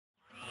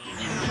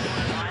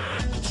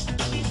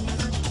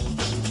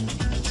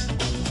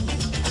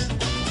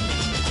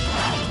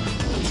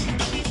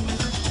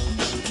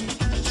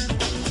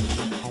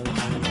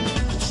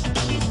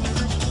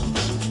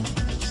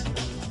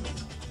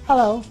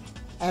Hello,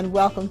 and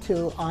welcome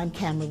to On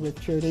Camera with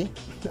Trudy.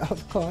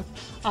 Of course,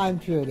 I'm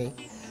Trudy.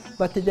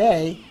 But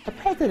today, the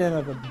president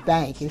of a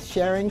bank is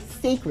sharing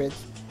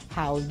secrets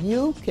how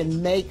you can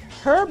make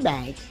her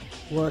bank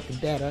work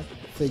better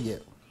for you.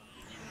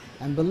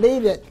 And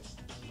believe it,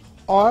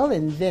 oil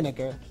and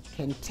vinegar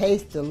can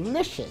taste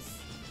delicious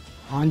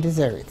on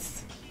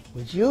desserts.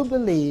 Would you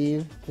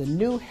believe the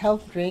new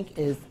health drink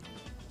is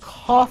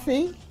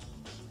coffee?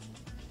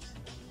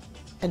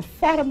 And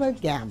Fatima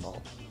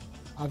Gamble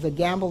of the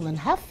Gamble and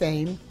Huff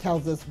fame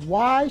tells us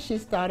why she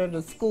started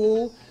a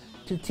school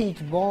to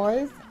teach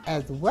boys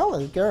as well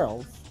as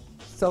girls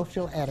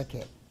social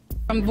etiquette.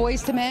 From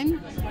Boys to Men?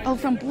 Oh,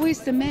 From Boys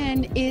to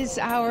Men is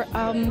our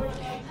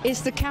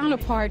is the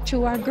counterpart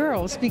to our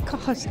girls,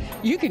 because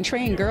you can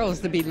train girls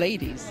to be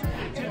ladies,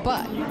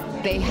 but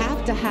they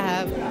have to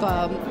have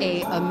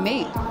a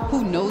mate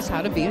who knows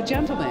how to be a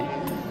gentleman.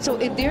 So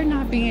if they're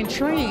not being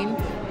trained,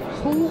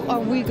 who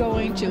are we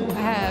going to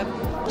have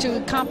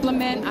to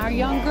complement our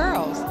young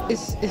girls?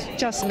 It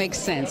just makes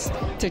sense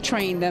to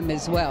train them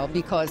as well,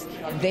 because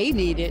they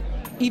need it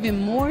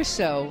even more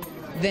so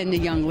than the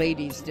young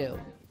ladies do.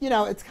 You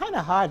know, it's kind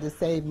of hard to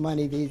save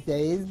money these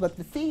days, but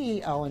the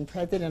CEO and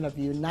president of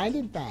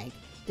United Bank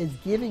is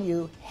giving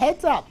you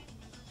heads up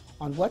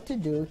on what to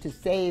do to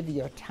save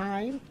your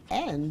time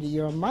and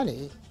your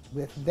money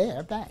with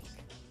their bank.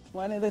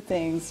 One of the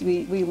things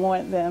we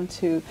want them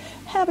to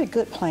have a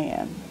good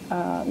plan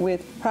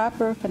with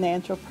proper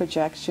financial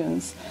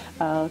projections,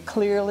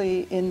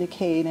 clearly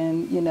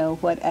indicating,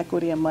 what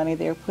equity and money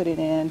they're putting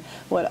in,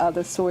 what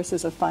other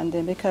sources of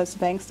funding, because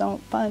banks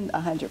don't fund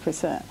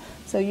 100%.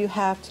 So you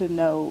have to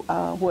know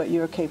what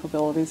your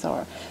capabilities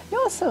are. You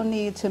also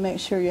need to make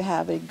sure you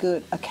have a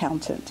good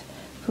accountant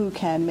who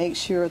can make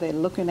sure they're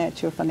looking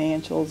at your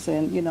financials.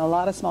 And, a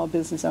lot of small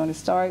business owners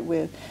start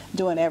with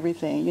doing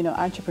everything.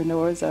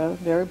 Entrepreneurs are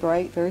very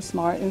bright, very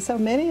smart, and so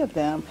many of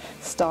them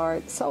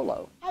start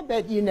solo. I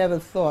bet you never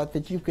thought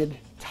that you could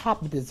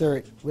top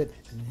dessert with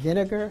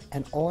vinegar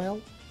and oil.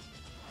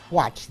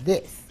 Watch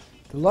this.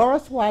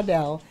 Dolores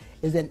Waddell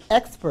is an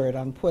expert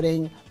on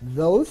putting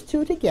those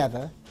two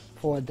together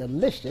for a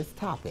delicious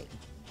topping.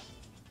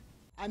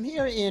 I'm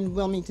here in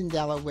Wilmington,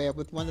 Delaware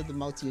with one of the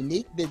most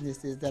unique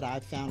businesses that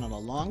I've found in a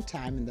long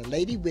time, and the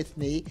lady with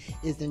me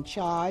is in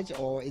charge,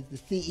 or is the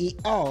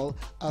CEO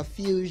of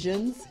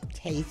Fusion's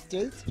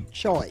Taster's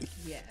Choice.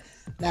 Yes.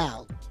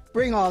 Now,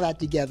 bring all that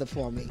together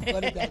for me.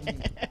 What does that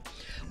mean?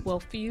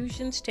 Well,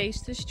 Fusion's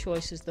Taster's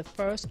Choice is the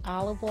first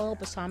olive oil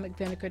balsamic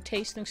vinegar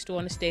tasting store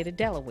in the state of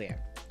Delaware.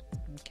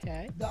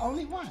 Okay. The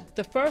only one?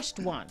 The first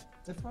one.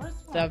 The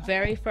first one? The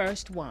very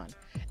first one.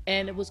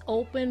 And it was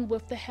opened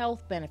with the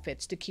health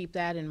benefits, to keep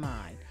that in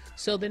mind.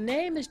 So the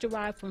name is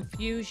derived from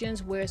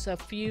Fusions, where it's a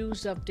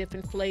fuse of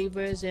different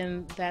flavors,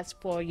 and that's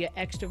for your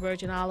extra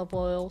virgin olive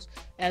oils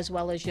as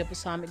well as your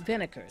balsamic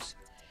vinegars.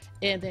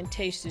 And then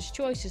Taster's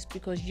Choices,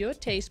 because your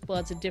taste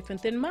buds are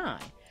different than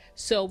mine.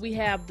 So we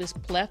have this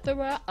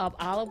plethora of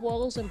olive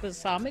oils and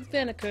balsamic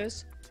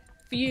vinegars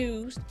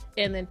fused,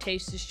 and then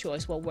Taster's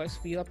Choice, what works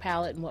for your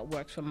palate and what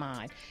works for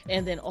mine,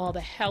 and then all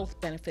the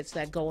health benefits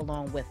that go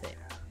along with it.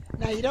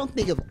 Now, you don't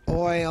think of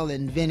oil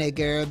and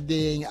vinegar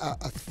being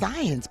a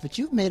science, but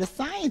you've made a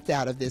science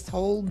out of this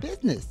whole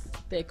business.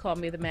 They call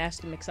me the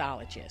master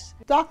mixologist.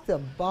 Dr.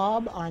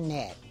 Bob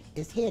Arnett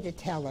is here to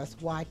tell us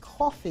why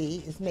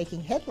coffee is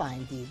making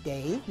headlines these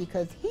days,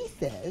 because he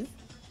says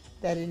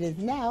that it is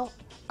now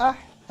a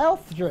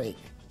health drink.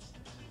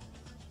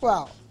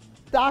 Well,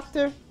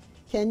 doctor,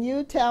 can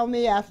you tell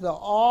me, after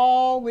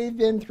all we've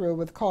been through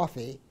with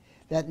coffee,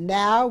 that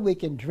now we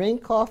can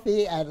drink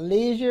coffee at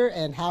leisure,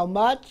 and how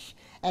much,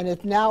 and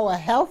it's now a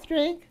health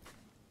drink?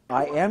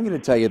 I am going to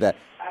tell you that.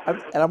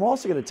 And I'm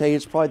also going to tell you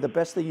it's probably the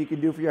best thing you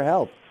can do for your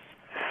health.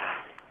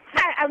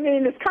 I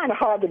mean, it's kind of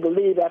hard to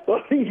believe after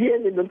all these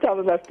years you've been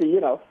telling us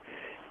to,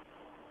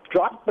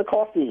 drop the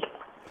coffee.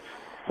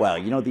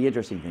 Well, the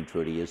interesting thing,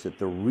 Trudy, is that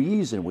the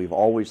reason we've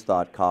always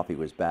thought coffee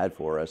was bad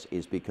for us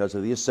is because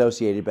of the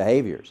associated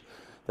behaviors.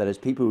 That is,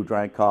 people who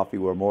drank coffee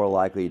were more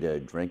likely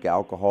to drink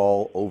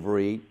alcohol,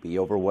 overeat, be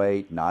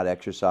overweight, not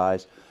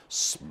exercise,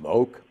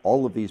 smoke,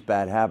 all of these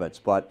bad habits.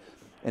 But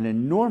an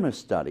enormous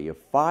study of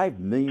 5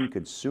 million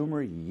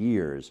consumer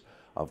years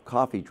of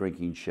coffee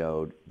drinking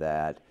showed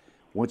that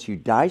once you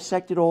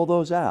dissected all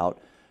those out,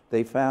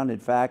 they found, in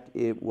fact,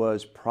 it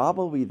was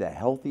probably the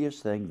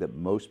healthiest thing that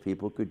most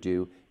people could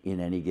do in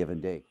any given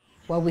day.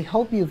 Well, we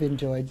hope you've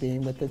enjoyed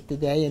being with us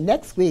today, and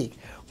next week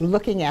we're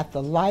looking at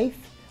the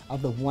life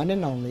of the one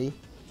and only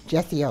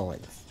Jesse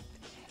Owens.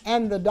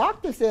 And the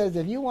doctor says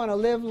if you want to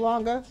live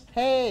longer,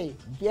 hey,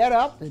 get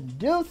up and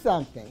do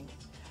something.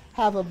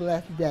 Have a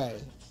blessed day.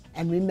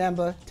 And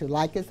remember to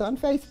like us on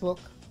Facebook,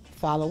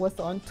 follow us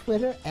on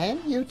Twitter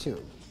and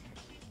YouTube.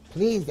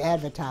 Please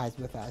advertise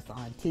with us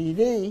on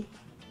TV,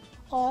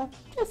 or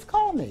just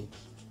call me,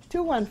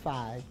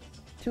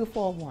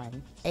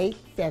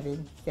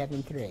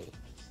 215-241-8773.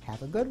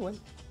 Have a good one.